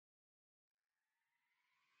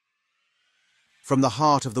From the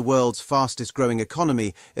heart of the world's fastest-growing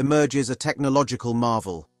economy emerges a technological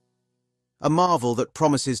marvel. A marvel that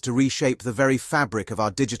promises to reshape the very fabric of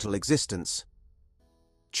our digital existence.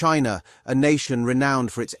 China, a nation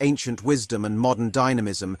renowned for its ancient wisdom and modern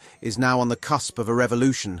dynamism, is now on the cusp of a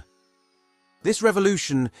revolution. This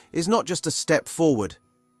revolution is not just a step forward,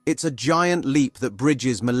 it's a giant leap that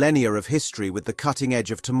bridges millennia of history with the cutting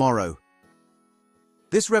edge of tomorrow.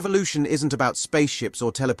 This revolution isn't about spaceships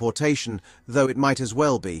or teleportation, though it might as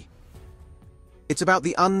well be. It's about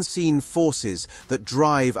the unseen forces that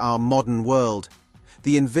drive our modern world,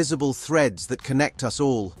 the invisible threads that connect us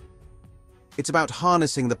all. It's about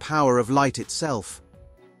harnessing the power of light itself.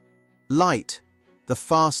 Light, the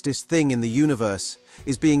fastest thing in the universe,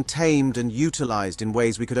 is being tamed and utilized in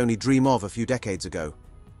ways we could only dream of a few decades ago.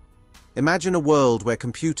 Imagine a world where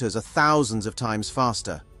computers are thousands of times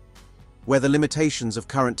faster, where the limitations of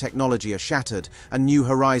current technology are shattered and new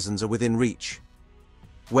horizons are within reach,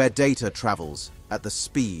 where data travels at the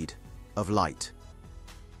speed of light.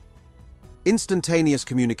 Instantaneous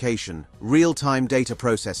communication, real-time data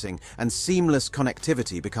processing, and seamless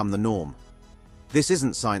connectivity become the norm. This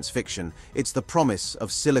isn't science fiction, it's the promise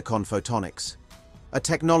of silicon photonics, a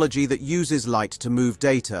technology that uses light to move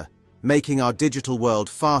data, making our digital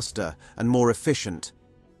world faster and more efficient.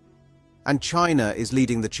 And China is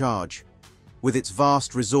leading the charge. With its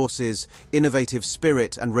vast resources, innovative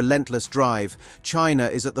spirit, and relentless drive, China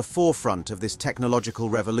is at the forefront of this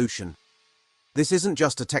technological revolution. This isn't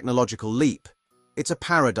just a technological leap, it's a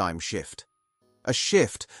paradigm shift. A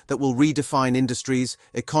shift that will redefine industries,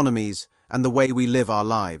 economies, and the way we live our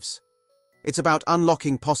lives. It's about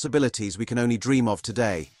unlocking possibilities we can only dream of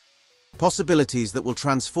today. Possibilities that will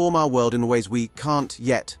transform our world in ways we can't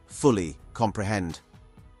yet fully comprehend.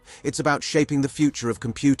 It's about shaping the future of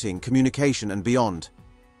computing, communication, and beyond.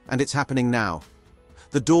 And it's happening now.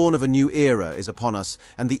 The dawn of a new era is upon us,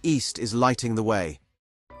 and the East is lighting the way.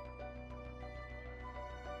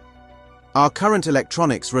 Our current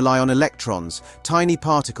electronics rely on electrons, tiny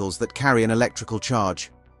particles that carry an electrical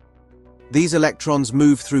charge. These electrons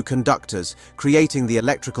move through conductors, creating the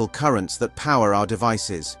electrical currents that power our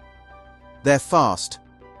devices. They're fast,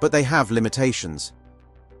 but they have limitations.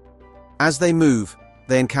 As they move,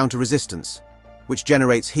 they encounter resistance, which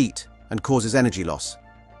generates heat and causes energy loss.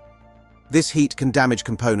 This heat can damage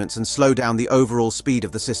components and slow down the overall speed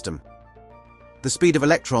of the system. The speed of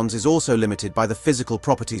electrons is also limited by the physical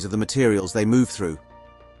properties of the materials they move through.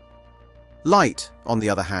 Light, on the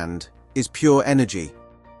other hand, is pure energy.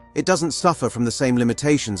 It doesn't suffer from the same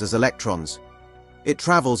limitations as electrons. It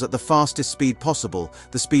travels at the fastest speed possible,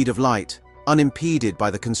 the speed of light, unimpeded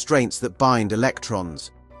by the constraints that bind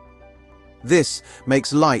electrons. This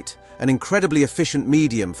makes light an incredibly efficient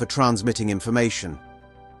medium for transmitting information.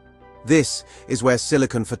 This is where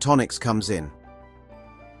silicon photonics comes in.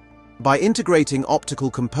 By integrating optical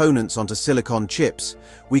components onto silicon chips,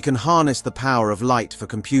 we can harness the power of light for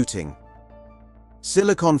computing.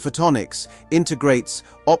 Silicon photonics integrates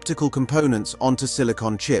optical components onto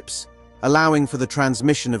silicon chips, allowing for the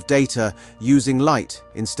transmission of data using light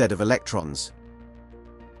instead of electrons.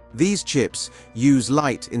 These chips use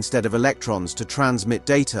light instead of electrons to transmit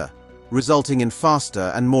data, resulting in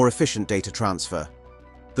faster and more efficient data transfer.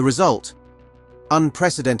 The result?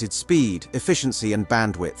 Unprecedented speed, efficiency, and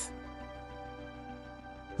bandwidth.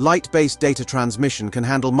 Light-based data transmission can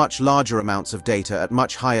handle much larger amounts of data at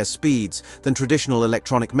much higher speeds than traditional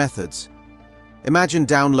electronic methods. Imagine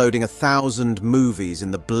downloading 1,000 movies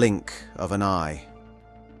in the blink of an eye.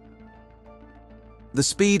 The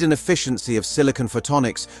speed and efficiency of silicon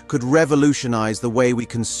photonics could revolutionize the way we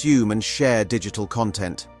consume and share digital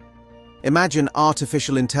content. Imagine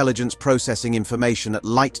artificial intelligence processing information at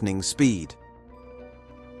lightning speed.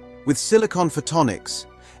 With silicon photonics,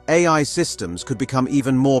 AI systems could become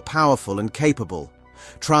even more powerful and capable,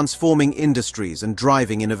 transforming industries and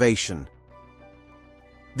driving innovation.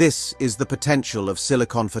 This is the potential of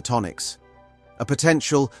silicon photonics, a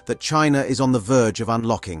potential that China is on the verge of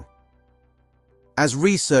unlocking. As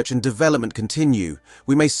research and development continue,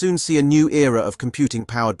 we may soon see a new era of computing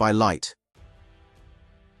powered by light.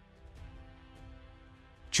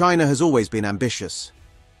 China has always been ambitious.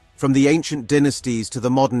 From the ancient dynasties to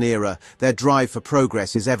the modern era, their drive for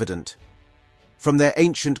progress is evident. From their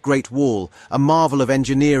ancient Great Wall, a marvel of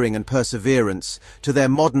engineering and perseverance, to their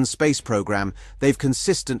modern space program, they've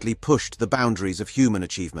consistently pushed the boundaries of human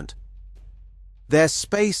achievement. Their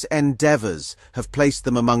space endeavors have placed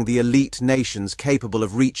them among the elite nations capable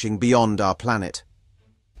of reaching beyond our planet.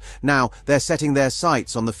 Now, they're setting their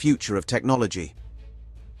sights on the future of technology.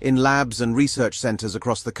 In labs and research centers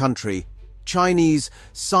across the country, Chinese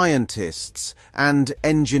scientists and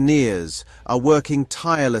engineers are working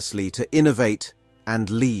tirelessly to innovate and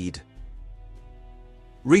lead.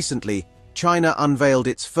 Recently, China unveiled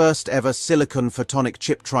its first ever silicon photonic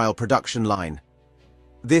chip trial production line.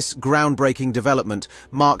 This groundbreaking development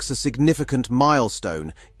marks a significant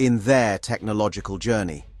milestone in their technological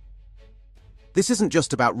journey. This isn't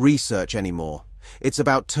just about research anymore. It's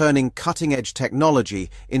about turning cutting-edge technology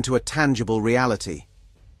into a tangible reality.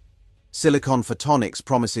 Silicon photonics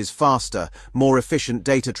promises faster, more efficient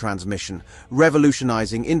data transmission,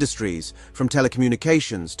 revolutionizing industries from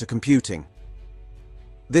telecommunications to computing.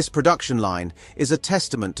 This production line is a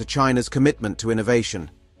testament to China's commitment to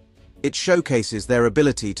innovation. It showcases their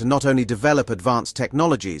ability to not only develop advanced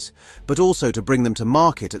technologies, but also to bring them to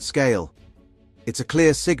market at scale. It's a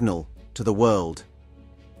clear signal to the world.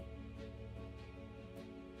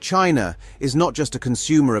 China is not just a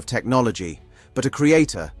consumer of technology, but a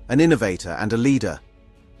creator, an innovator, and a leader.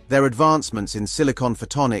 Their advancements in silicon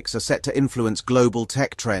photonics are set to influence global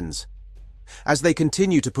tech trends. As they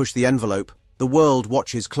continue to push the envelope, the world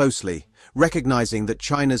watches closely, recognizing that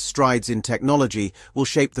China's strides in technology will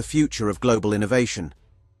shape the future of global innovation.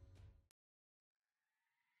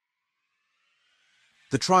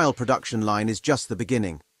 The trial production line is just the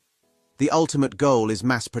beginning. The ultimate goal is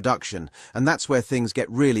mass production, and that's where things get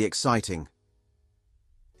really exciting.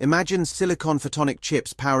 Imagine silicon photonic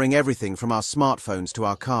chips powering everything from our smartphones to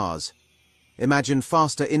our cars. Imagine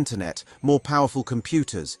faster internet, more powerful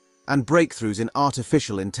computers, and breakthroughs in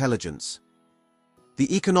artificial intelligence.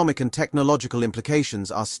 The economic and technological implications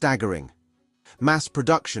are staggering. Mass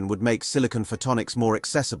production would make silicon photonics more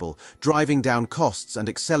accessible, driving down costs and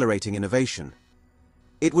accelerating innovation.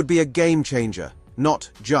 It would be a game changer, not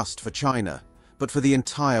just for China, but for the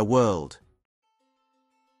entire world.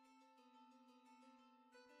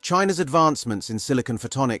 China's advancements in silicon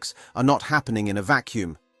photonics are not happening in a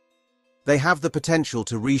vacuum. They have the potential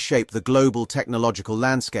to reshape the global technological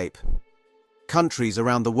landscape. Countries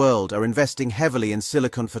around the world are investing heavily in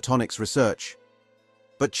silicon photonics research.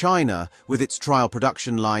 But China, with its trial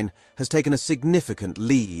production line, has taken a significant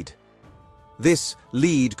lead. This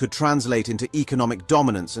lead could translate into economic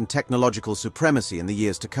dominance and technological supremacy in the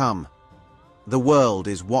years to come. The world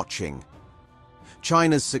is watching.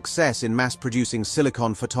 China's success in mass-producing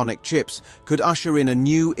silicon photonic chips could usher in a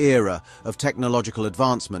new era of technological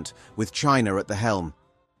advancement, with China at the helm.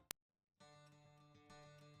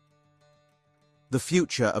 The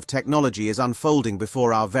future of technology is unfolding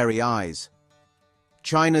before our very eyes.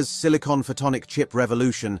 China's silicon photonic chip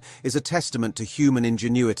revolution is a testament to human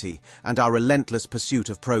ingenuity and our relentless pursuit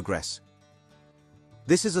of progress.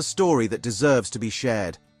 This is a story that deserves to be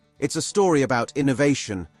shared. It's a story about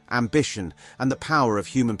innovation, ambition, and the power of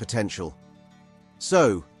human potential.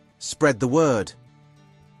 So, spread the word.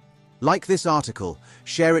 Like this article,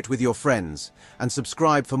 share it with your friends, and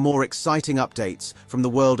subscribe for more exciting updates from the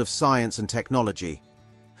world of science and technology.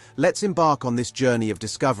 Let's embark on this journey of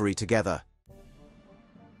discovery together.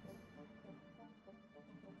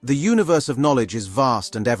 The universe of knowledge is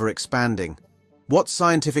vast and ever-expanding. What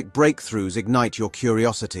scientific breakthroughs ignite your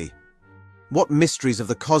curiosity? What mysteries of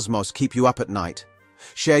the cosmos keep you up at night?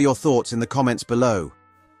 Share your thoughts in the comments below.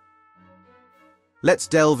 Let's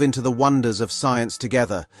delve into the wonders of science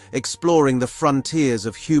together, exploring the frontiers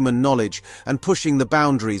of human knowledge and pushing the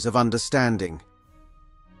boundaries of understanding.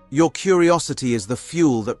 Your curiosity is the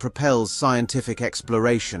fuel that propels scientific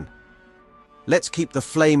exploration. Let's keep the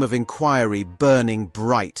flame of inquiry burning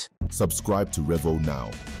bright. Subscribe to Revo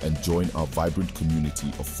now and join our vibrant community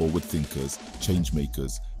of forward thinkers, change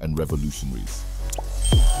makers, and revolutionaries.